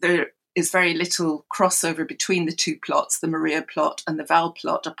stage, there is very little crossover between the two plots, the Maria plot and the Val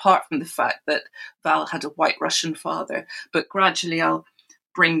plot, apart from the fact that Val had a white Russian father. But gradually I'll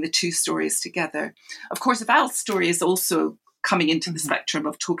bring the two stories together. Of course, Val's story is also coming into the spectrum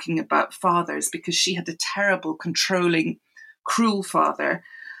of talking about fathers, because she had a terrible, controlling, cruel father.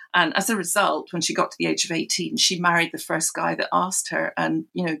 And as a result, when she got to the age of 18, she married the first guy that asked her. And,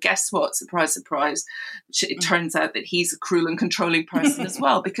 guess what? Surprise, surprise. It turns out that he's a cruel and controlling person as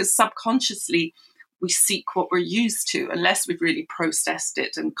well, because subconsciously we seek what we're used to, unless we've really processed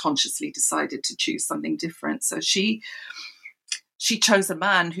it and consciously decided to choose something different. So she chose a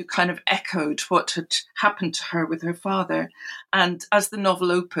man who kind of echoed what had happened to her with her father. And as the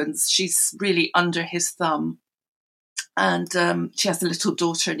novel opens, she's really under his thumb. And she has a little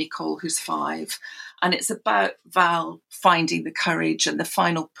daughter, Nicole, who's 5. And it's about Val finding the courage and the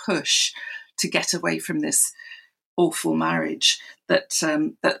final push to get away from this awful marriage that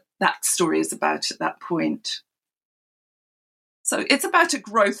story is about at that point. So it's about a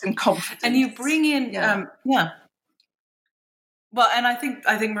growth and confidence. And you bring in, Well, and I think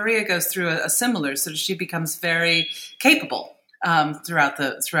Maria goes through a similar, so she becomes very capable throughout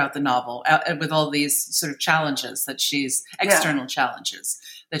the novel, with all these sort of challenges that external challenges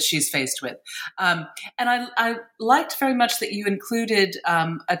that she's faced with. And I liked very much that you included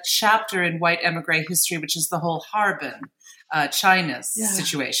a chapter in White Emigre History, which is the whole Harbin, China's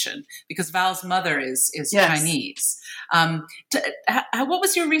situation, because Val's mother is Chinese. What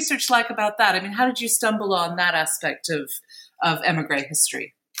was your research like about that? I mean, how did you stumble on that aspect of emigre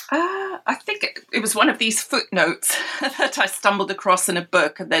history? I think it was one of these footnotes that I stumbled across in a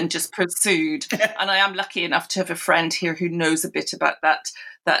book and then just pursued. And I am lucky enough to have a friend here who knows a bit about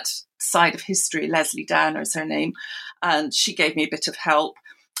that side of history. Leslie Downer is her name. And she gave me a bit of help.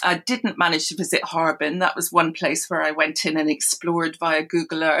 I didn't manage to visit Harbin. That was one place where I went in and explored via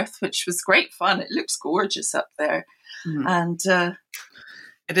Google Earth, which was great fun. It looks gorgeous up there. Mm. And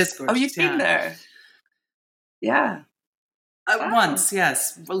it is gorgeous. Oh, you've been there? Yeah. Once,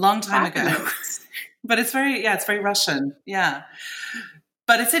 yes, a long time ago. But it's very Russian, yeah.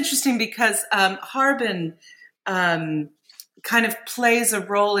 But it's interesting because Harbin kind of plays a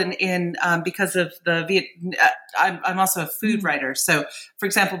role in because of the I'm also a food writer, so for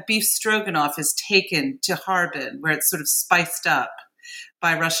example, beef stroganoff is taken to Harbin, where it's sort of spiced up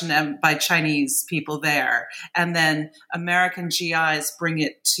by by Chinese people there. And then American GIs bring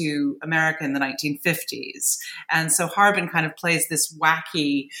it to America in the 1950s. And so Harbin kind of plays this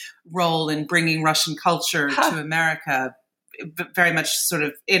wacky role in bringing Russian culture to America, very much sort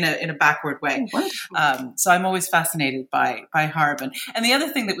of in a backward way. So I'm always fascinated by Harbin. And the other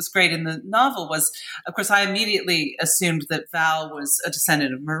thing that was great in the novel was, of course, I immediately assumed that Val was a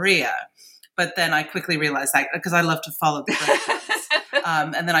descendant of Maria. But then I quickly realized that, because I love to follow the breadcrumbs.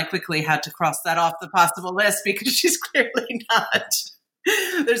 And then I quickly had to cross that off the possible list, because she's clearly not.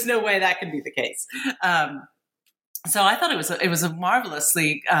 There's no way that can be the case. So I thought it was a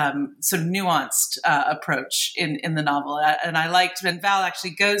marvelously sort of nuanced approach in the novel, and I liked when Val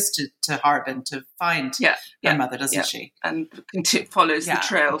actually goes to Harbin to find her mother, doesn't she? And follows the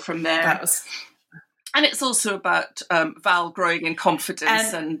trail from there. And it's also about Val growing in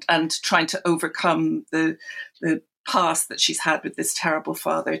confidence and trying to overcome the past that she's had with this terrible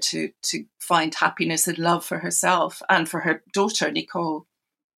father to find happiness and love for herself and for her daughter, Nicole.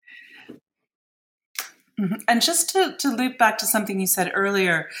 Mm-hmm. And just to loop back to something you said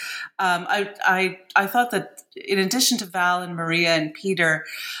earlier, I thought that in addition to Val and Maria and Peter,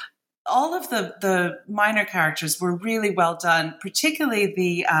 all of the minor characters were really well done, particularly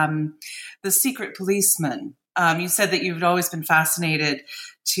the secret policeman. You said that you've always been fascinated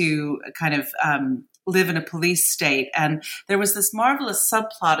to kind of live in a police state. And there was this marvelous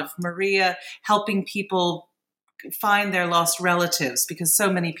subplot of Maria helping people find their lost relatives, because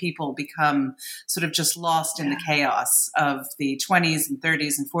so many people become sort of just lost in the chaos of the 20s and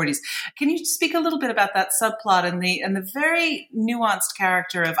 30s and 40s. Can you speak a little bit about that subplot and the very nuanced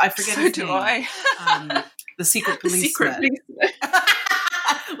character of, I forget his name, the secret policeman.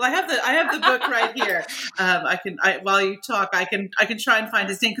 Well, I have the book right here. While you talk, I can try and find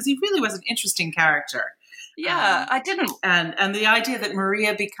his name, because he really was an interesting character. Yeah, I didn't. And the idea that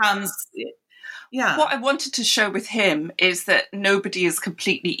Maria becomes. Yeah. What I wanted to show with him is that nobody is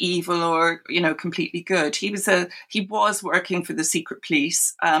completely evil or, completely good. He was working for the secret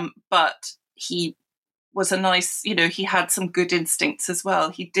police, but he was a nice, he had some good instincts as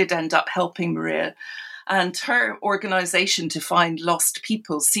well. He did end up helping Maria, and her organization to find lost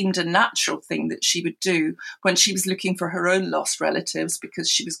people seemed a natural thing that she would do when she was looking for her own lost relatives, because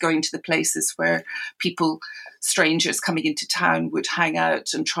she was going to the places where strangers coming into town would hang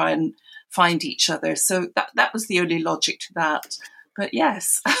out and try and find each other. So that was the only logic to that. But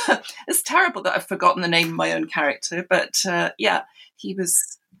yes, it's terrible that I've forgotten the name of my own character. But he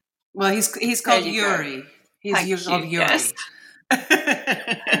was. Well, he's called Yuri. He's called Yuri. Yes.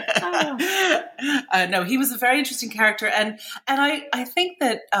 No, he was a very interesting character, and I think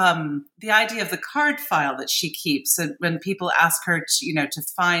that the idea of the card file that she keeps, and when people ask her to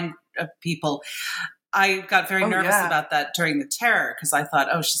find people. I got very nervous about that during the terror, because I thought,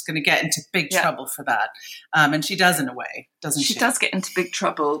 she's going to get into big trouble for that. And she does in a way, doesn't she? She does get into big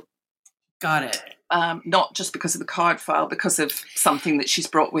trouble. Got it. Not just because of the card file, because of something that she's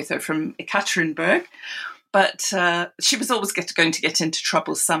brought with her from Ekaterinburg. But she was always going to get into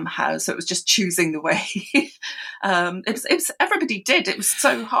trouble somehow. So it was just choosing the way. It was everybody did. It was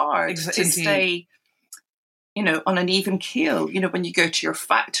so hard to stay on an even keel. When you go to your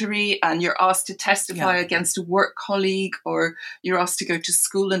factory and you're asked to testify against a work colleague, or you're asked to go to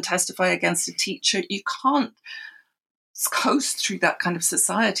school and testify against a teacher, you can't coast through that kind of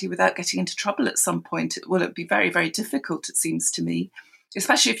society without getting into trouble at some point. It'd be very, very difficult, it seems to me,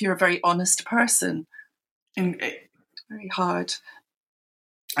 especially if you're a very honest person. And very hard.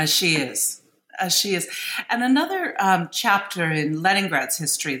 As she is. And another chapter in Leningrad's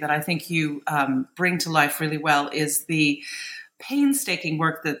history that I think you bring to life really well is the painstaking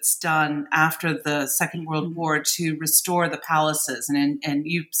work that's done after the Second World War to restore the palaces. And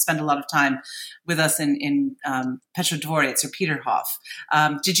you spend a lot of time with us in Petrodvorets or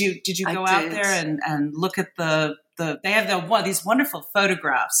Peterhof. Did you go out there and look at they have these wonderful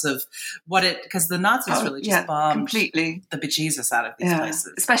photographs of because the Nazis really just bombed completely the bejesus out of these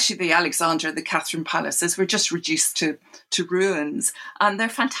places. Especially the Alexandra, the Catherine palaces were just reduced to ruins, and they're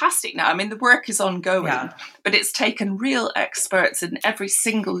fantastic now. I mean, the work is ongoing, but it's taken real experts in every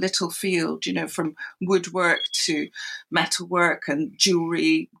single little field, from woodwork to metalwork and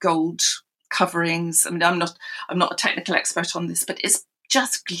jewelry, gold coverings. I mean, I'm not a technical expert on this, but it's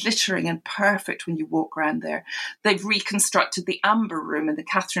just glittering and perfect when you walk around there. They've reconstructed the amber room in the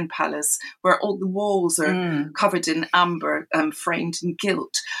Catherine Palace, where all the walls are covered in amber, framed in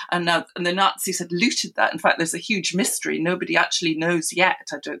gilt. And the Nazis had looted that. In fact, there's a huge mystery. Nobody actually knows yet,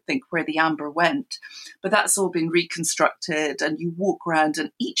 I don't think, where the amber went. But that's all been reconstructed, and you walk around,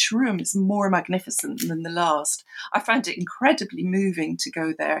 and each room is more magnificent than the last. I found it incredibly moving to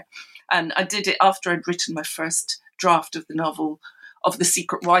go there. And I did it after I'd written my first draft of the novel, of The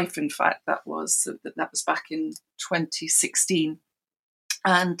Secret Wife, in fact. That was back in 2016.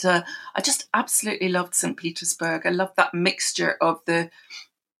 And I just absolutely loved St. Petersburg. I loved that mixture of the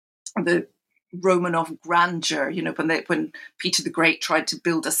Romanov grandeur, when Peter the Great tried to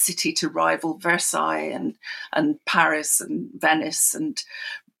build a city to rival Versailles and Paris and Venice and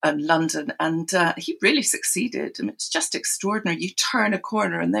London, and he really succeeded. I mean, it's just extraordinary. You turn a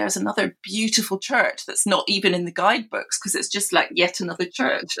corner and there's another beautiful church that's not even in the guidebooks, because it's just like yet another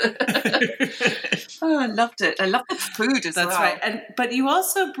church. I loved it. I love the food as well. That's right. But you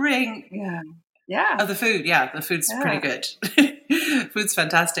also bring the food. Yeah, the food's pretty good. Food's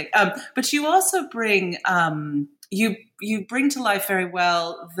fantastic. But you also bring you bring to life very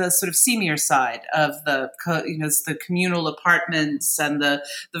well the sort of seamier side of the communal apartments and the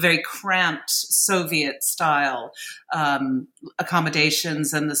very cramped Soviet style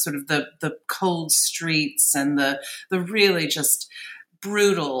accommodations, and the sort of the cold streets, and the really just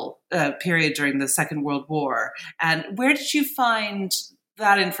brutal period during the Second World War. And where did you find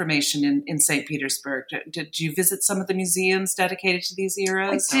that information in St. Petersburg? Did you visit some of the museums dedicated to these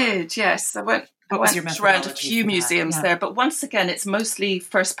eras? I did, yes. I went around a few museums there, but once again, it's mostly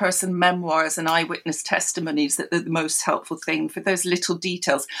first-person memoirs and eyewitness testimonies that are the most helpful thing for those little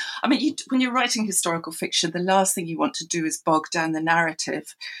details. I mean, when you're writing historical fiction, the last thing you want to do is bog down the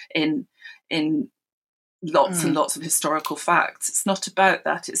narrative in lots and lots of historical facts. It's not about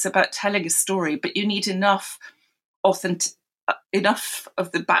that. It's about telling a story, but you need enough of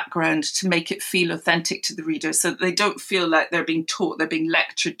the background to make it feel authentic to the reader, so that they don't feel like they're being taught, they're being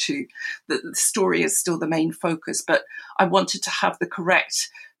lectured to, that the story is still the main focus. But I wanted to have the correct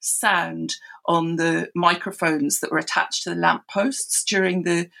sound on the microphones that were attached to the lampposts during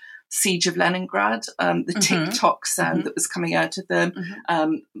the siege of Leningrad, the tick-tock sound that was coming out of them,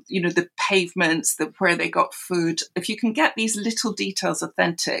 the pavements, where they got food. If you can get these little details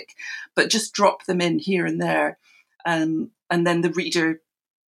authentic, but just drop them in here and there, and then the reader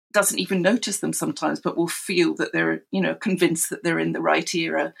doesn't even notice them sometimes, but will feel that they're, convinced that they're in the right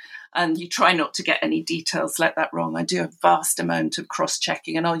era. And you try not to get any details like that wrong. I do a vast amount of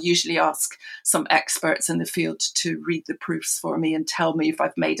cross-checking, and I'll usually ask some experts in the field to read the proofs for me and tell me if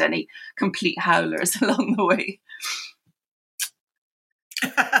I've made any complete howlers along the way.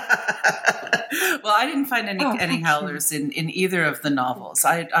 Well, I didn't find any howlers in either of the novels.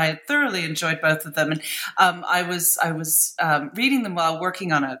 I thoroughly enjoyed both of them, and I was reading them while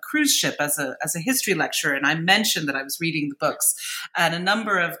working on a cruise ship as a history lecturer, and I mentioned that I was reading the books, and a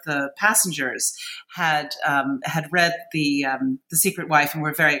number of the passengers had read the Secret Wife and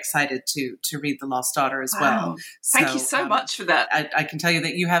were very excited to read The Lost Daughter as well. Thank you so much for that. I can tell you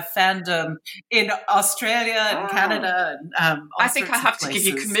that you have fandom in Australia and Canada. And, I think I have to give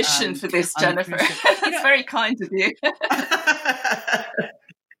you commission for this, Jennifer. It's very kind of you.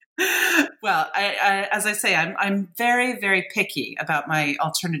 Well, I, as I say, I'm very, very picky about my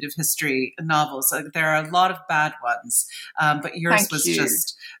alternative history novels. There are a lot of bad ones, but yours was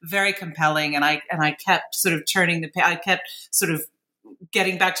just very compelling, and I kept sort of turning I kept sort of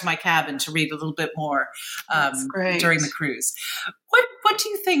getting back to my cabin to read a little bit more during the cruise. What do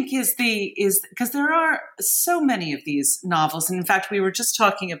you think is because there are so many of these novels, and in fact, we were just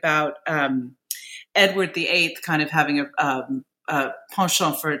talking about Edward VIII kind of having a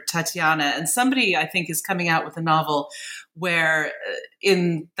penchant for Tatiana, and somebody I think is coming out with a novel where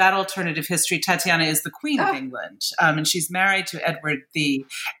in that alternative history, Tatiana is the Queen of England, and she's married to Edward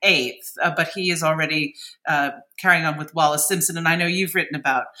VIII, but he is already carrying on with Wallis Simpson, and I know you've written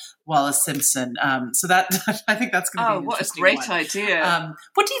about Wallis Simpson, so that I think that's going to be an interesting what a great idea.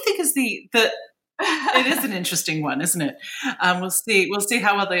 What do you think is the it is an interesting one, isn't it? We'll see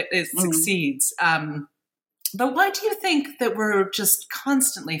how well it succeeds. But why do you think that we're just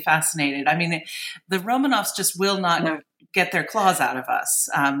constantly fascinated? I mean, the Romanovs just will not get their claws out of us.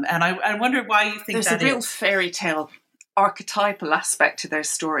 And I wonder why you think there's a real fairy tale archetypal aspect to their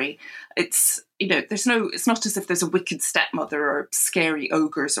story. It's, it's not as if there's a wicked stepmother or scary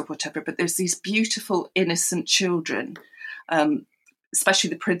ogres or whatever, but there's these beautiful, innocent children, especially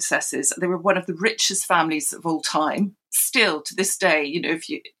the princesses. They were one of the richest families of all time. Still to this day,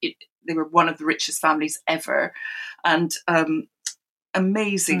 they were one of the richest families ever, and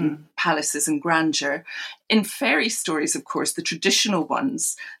amazing palaces and grandeur. In fairy stories, of course, the traditional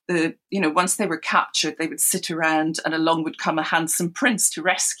ones, once they were captured, they would sit around and along would come a handsome prince to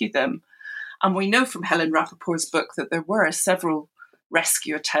rescue them. And we know from Helen Rappaport's book that there were several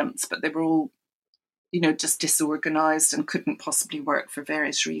rescue attempts, but they were all just disorganized and couldn't possibly work for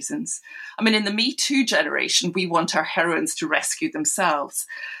various reasons. I mean, in the Me Too generation, we want our heroines to rescue themselves.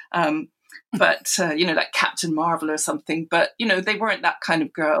 But, like Captain Marvel or something. But, they weren't that kind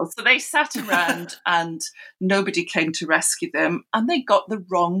of girl. So they sat around and nobody came to rescue them. And they got the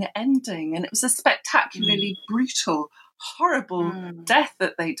wrong ending. And it was a spectacularly brutal, horrible death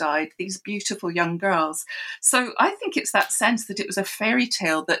that they died, these beautiful young girls. So I think it's that sense that it was a fairy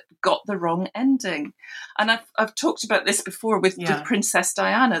tale that got the wrong ending. And I've talked about this before with Princess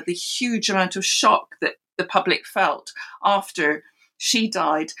Diana, the huge amount of shock that the public felt after she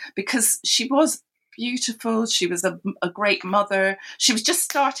died, because she was beautiful. She was a great mother. She was just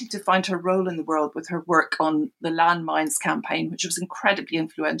starting to find her role in the world with her work on the landmines campaign, which was incredibly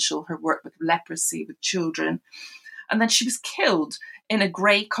influential, her work with leprosy, with children. And then she was killed in a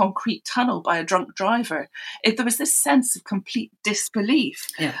grey concrete tunnel by a drunk driver. There was this sense of complete disbelief.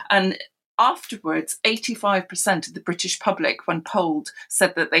 Yeah. And afterwards, 85% of the British public, when polled,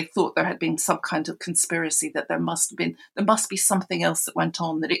 said that they thought there had been some kind of conspiracy, that there must be something else that went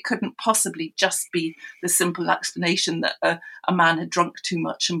on, that it couldn't possibly just be the simple explanation that a man had drunk too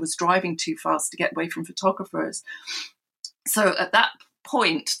much and was driving too fast to get away from photographers. So at that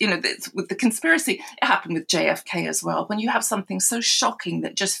point, with the conspiracy, it happened with JFK as well. When you have something so shocking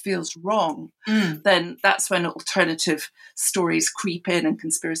that just feels wrong, then that's when alternative stories creep in and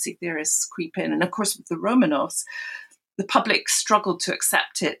conspiracy theorists creep in. And of course, with the Romanovs, the public struggled to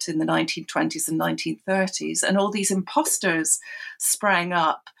accept it in the 1920s and 1930s. And all these imposters sprang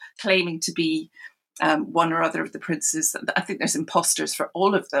up claiming to be one or other of the princes. I think there's imposters for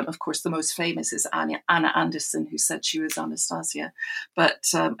all of them. Of course, the most famous is Anna Anderson, who said she was Anastasia. But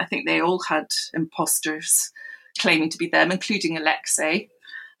I think they all had imposters claiming to be them, including Alexei.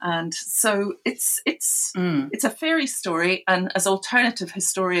 And so it's a fairy story. And as alternative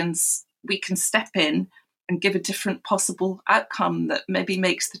historians, we can step in and give a different possible outcome that maybe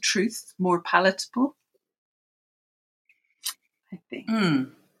makes the truth more palatable, I think.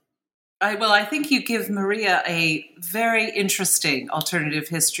 I think you give Maria a very interesting alternative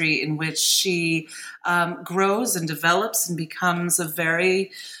history in which she grows and develops and becomes a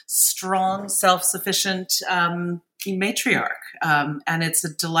very strong, self-sufficient matriarch. And it's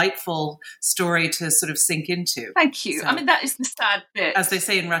a delightful story to sort of sink into. Thank you. So, I mean, that is the sad bit. As they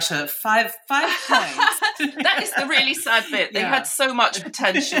say in Russia, five points. That is the really sad bit. They had so much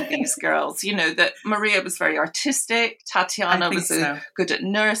potential, these girls. That Maria was very artistic. Tatiana was good at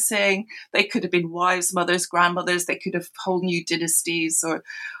nursing. They could have been wives, mothers, grandmothers. They could have whole new dynasties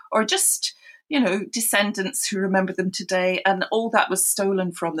or just descendants who remember them today, and all that was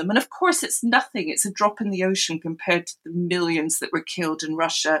stolen from them. And of course, it's nothing. It's a drop in the ocean compared to the millions that were killed in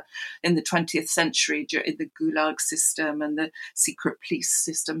Russia in the 20th century in the Gulag system and the secret police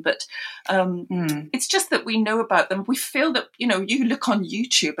system. But it's just that we know about them. We feel that, you look on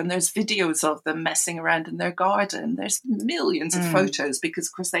YouTube and there's videos of them messing around in their garden. There's millions of photos because,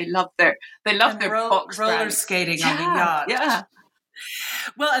 of course, they love their box roller brands. Skating on the yacht. Yeah.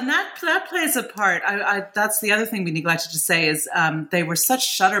 Well, and that plays a part. That's the other thing we neglected to say is they were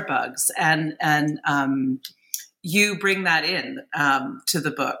such shutterbugs, and you bring that in to the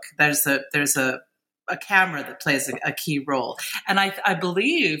book. There's a a camera that plays a key role. And I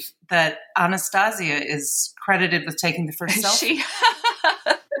believe that Anastasia is credited with taking the first selfie.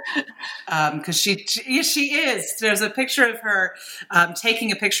 Because she is. There's a picture of her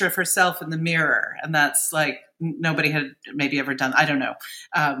taking a picture of herself in the mirror, and that's like nobody had maybe ever done. I don't know,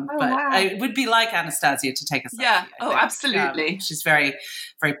 but it would be like Anastasia to take a selfie. Yeah. Absolutely. She's very,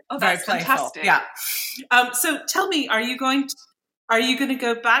 very, very playful. Fantastic. Yeah. So tell me, are you going to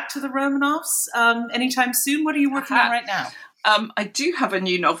go back to the Romanovs anytime soon? What are you working on right now? I do have a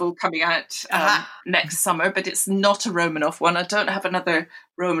new novel coming out next summer, but it's not a Romanov one. I don't have another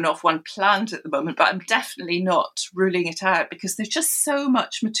Romanov one planned at the moment, but I'm definitely not ruling it out because there's just so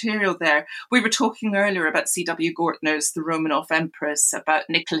much material there. We were talking earlier about C.W. Gortner's The Romanov Empress, about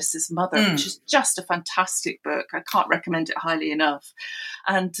Nicholas's mother, which is just a fantastic book. I can't recommend it highly enough.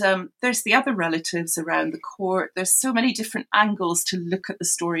 And there's the other relatives around the court. There's so many different angles to look at the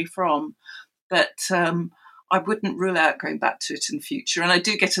story from, but I wouldn't rule out going back to it in the future. And I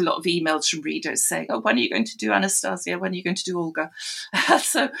do get a lot of emails from readers saying, when are you going to do Anastasia? When are you going to do Olga?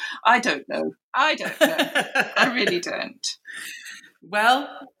 So I don't know. I really don't. Well,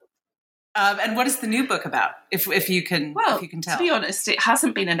 and what is the new book about, if you can tell? To be honest, it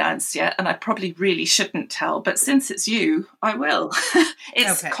hasn't been announced yet, and I probably really shouldn't tell. But since it's you, I will.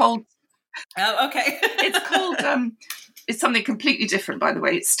 It's called... Oh, okay. It's called... It's something completely different, by the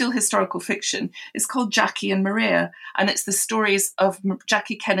way. It's still historical fiction. It's called Jackie and Maria, and it's the stories of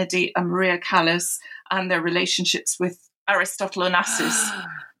Jackie Kennedy and Maria Callas and their relationships with Aristotle Onassis.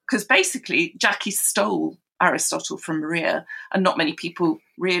 Because basically, Jackie stole Aristotle from Maria, and not many people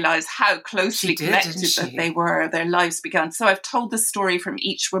realise how closely connected that they were. Their lives began. So I've told the story from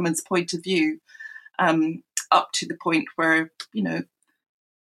each woman's point of view, up to the point where,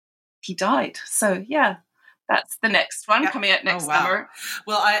 he died. So, yeah. That's the next one coming out next summer.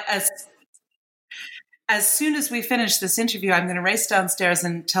 Well, as soon as we finish this interview, I'm going to race downstairs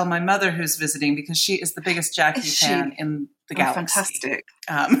and tell my mother who's visiting because she is the biggest Jackie fan in the galaxy. Fantastic.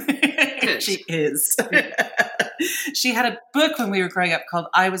 She is. She had a book when we were growing up called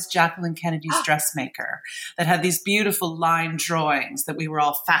I Was Jacqueline Kennedy's Dressmaker that had these beautiful line drawings that we were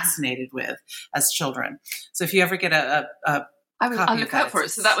all fascinated with as children. So if you ever get I'll look out for it.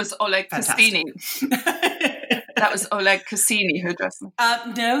 So that was Oleg Cassini. That was Oleg Cassini who dressed me.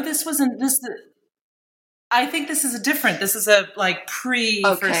 No, this wasn't. I think this is this is a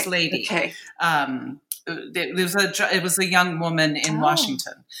pre-First Lady. Okay. It was a young woman in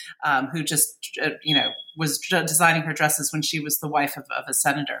Washington who just was designing her dresses when she was the wife of a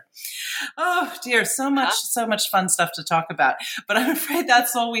senator. Oh dear, so much fun stuff to talk about. But I'm afraid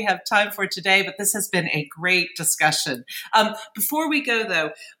that's all we have time for today. But this has been a great discussion. Before we go,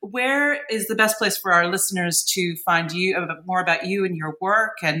 though, where is the best place for our listeners to find you, more about you and your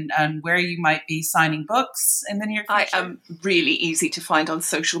work, and where you might be signing books in the near future? I am really easy to find on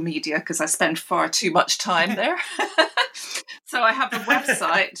social media because I spend far too much time there. So I have a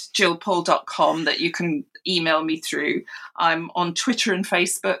website, jillpaul.com, that you can email me through. I'm on Twitter and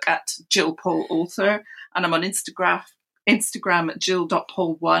Facebook at Jill Paul Author, and I'm on Instagram at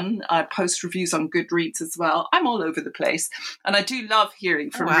jill.paul1. I post reviews on Goodreads as well. I'm all over the place, and I do love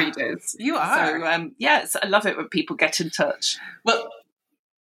hearing from readers. You are. So, I love it when people get in touch. Well,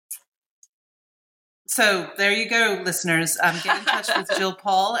 so there you go, listeners. Get in touch with Jill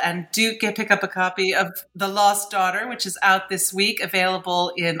Paul and do pick up a copy of The Lost Daughter, which is out this week,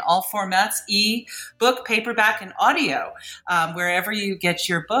 available in all formats, e-book, paperback, and audio, wherever you get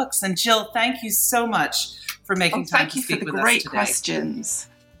your books. And Jill, thank you so much for making time to speak with us today. Thank you for the great questions.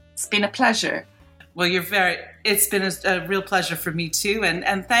 It's been a pleasure. Well, it's been a real pleasure for me too.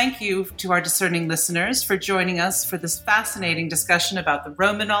 And thank you to our discerning listeners for joining us for this fascinating discussion about the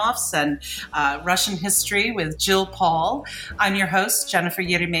Romanovs and Russian history with Jill Paul. I'm your host, Jennifer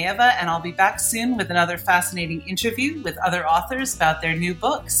Yeremeyeva, and I'll be back soon with another fascinating interview with other authors about their new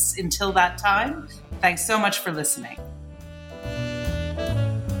books. Until that time, thanks so much for listening.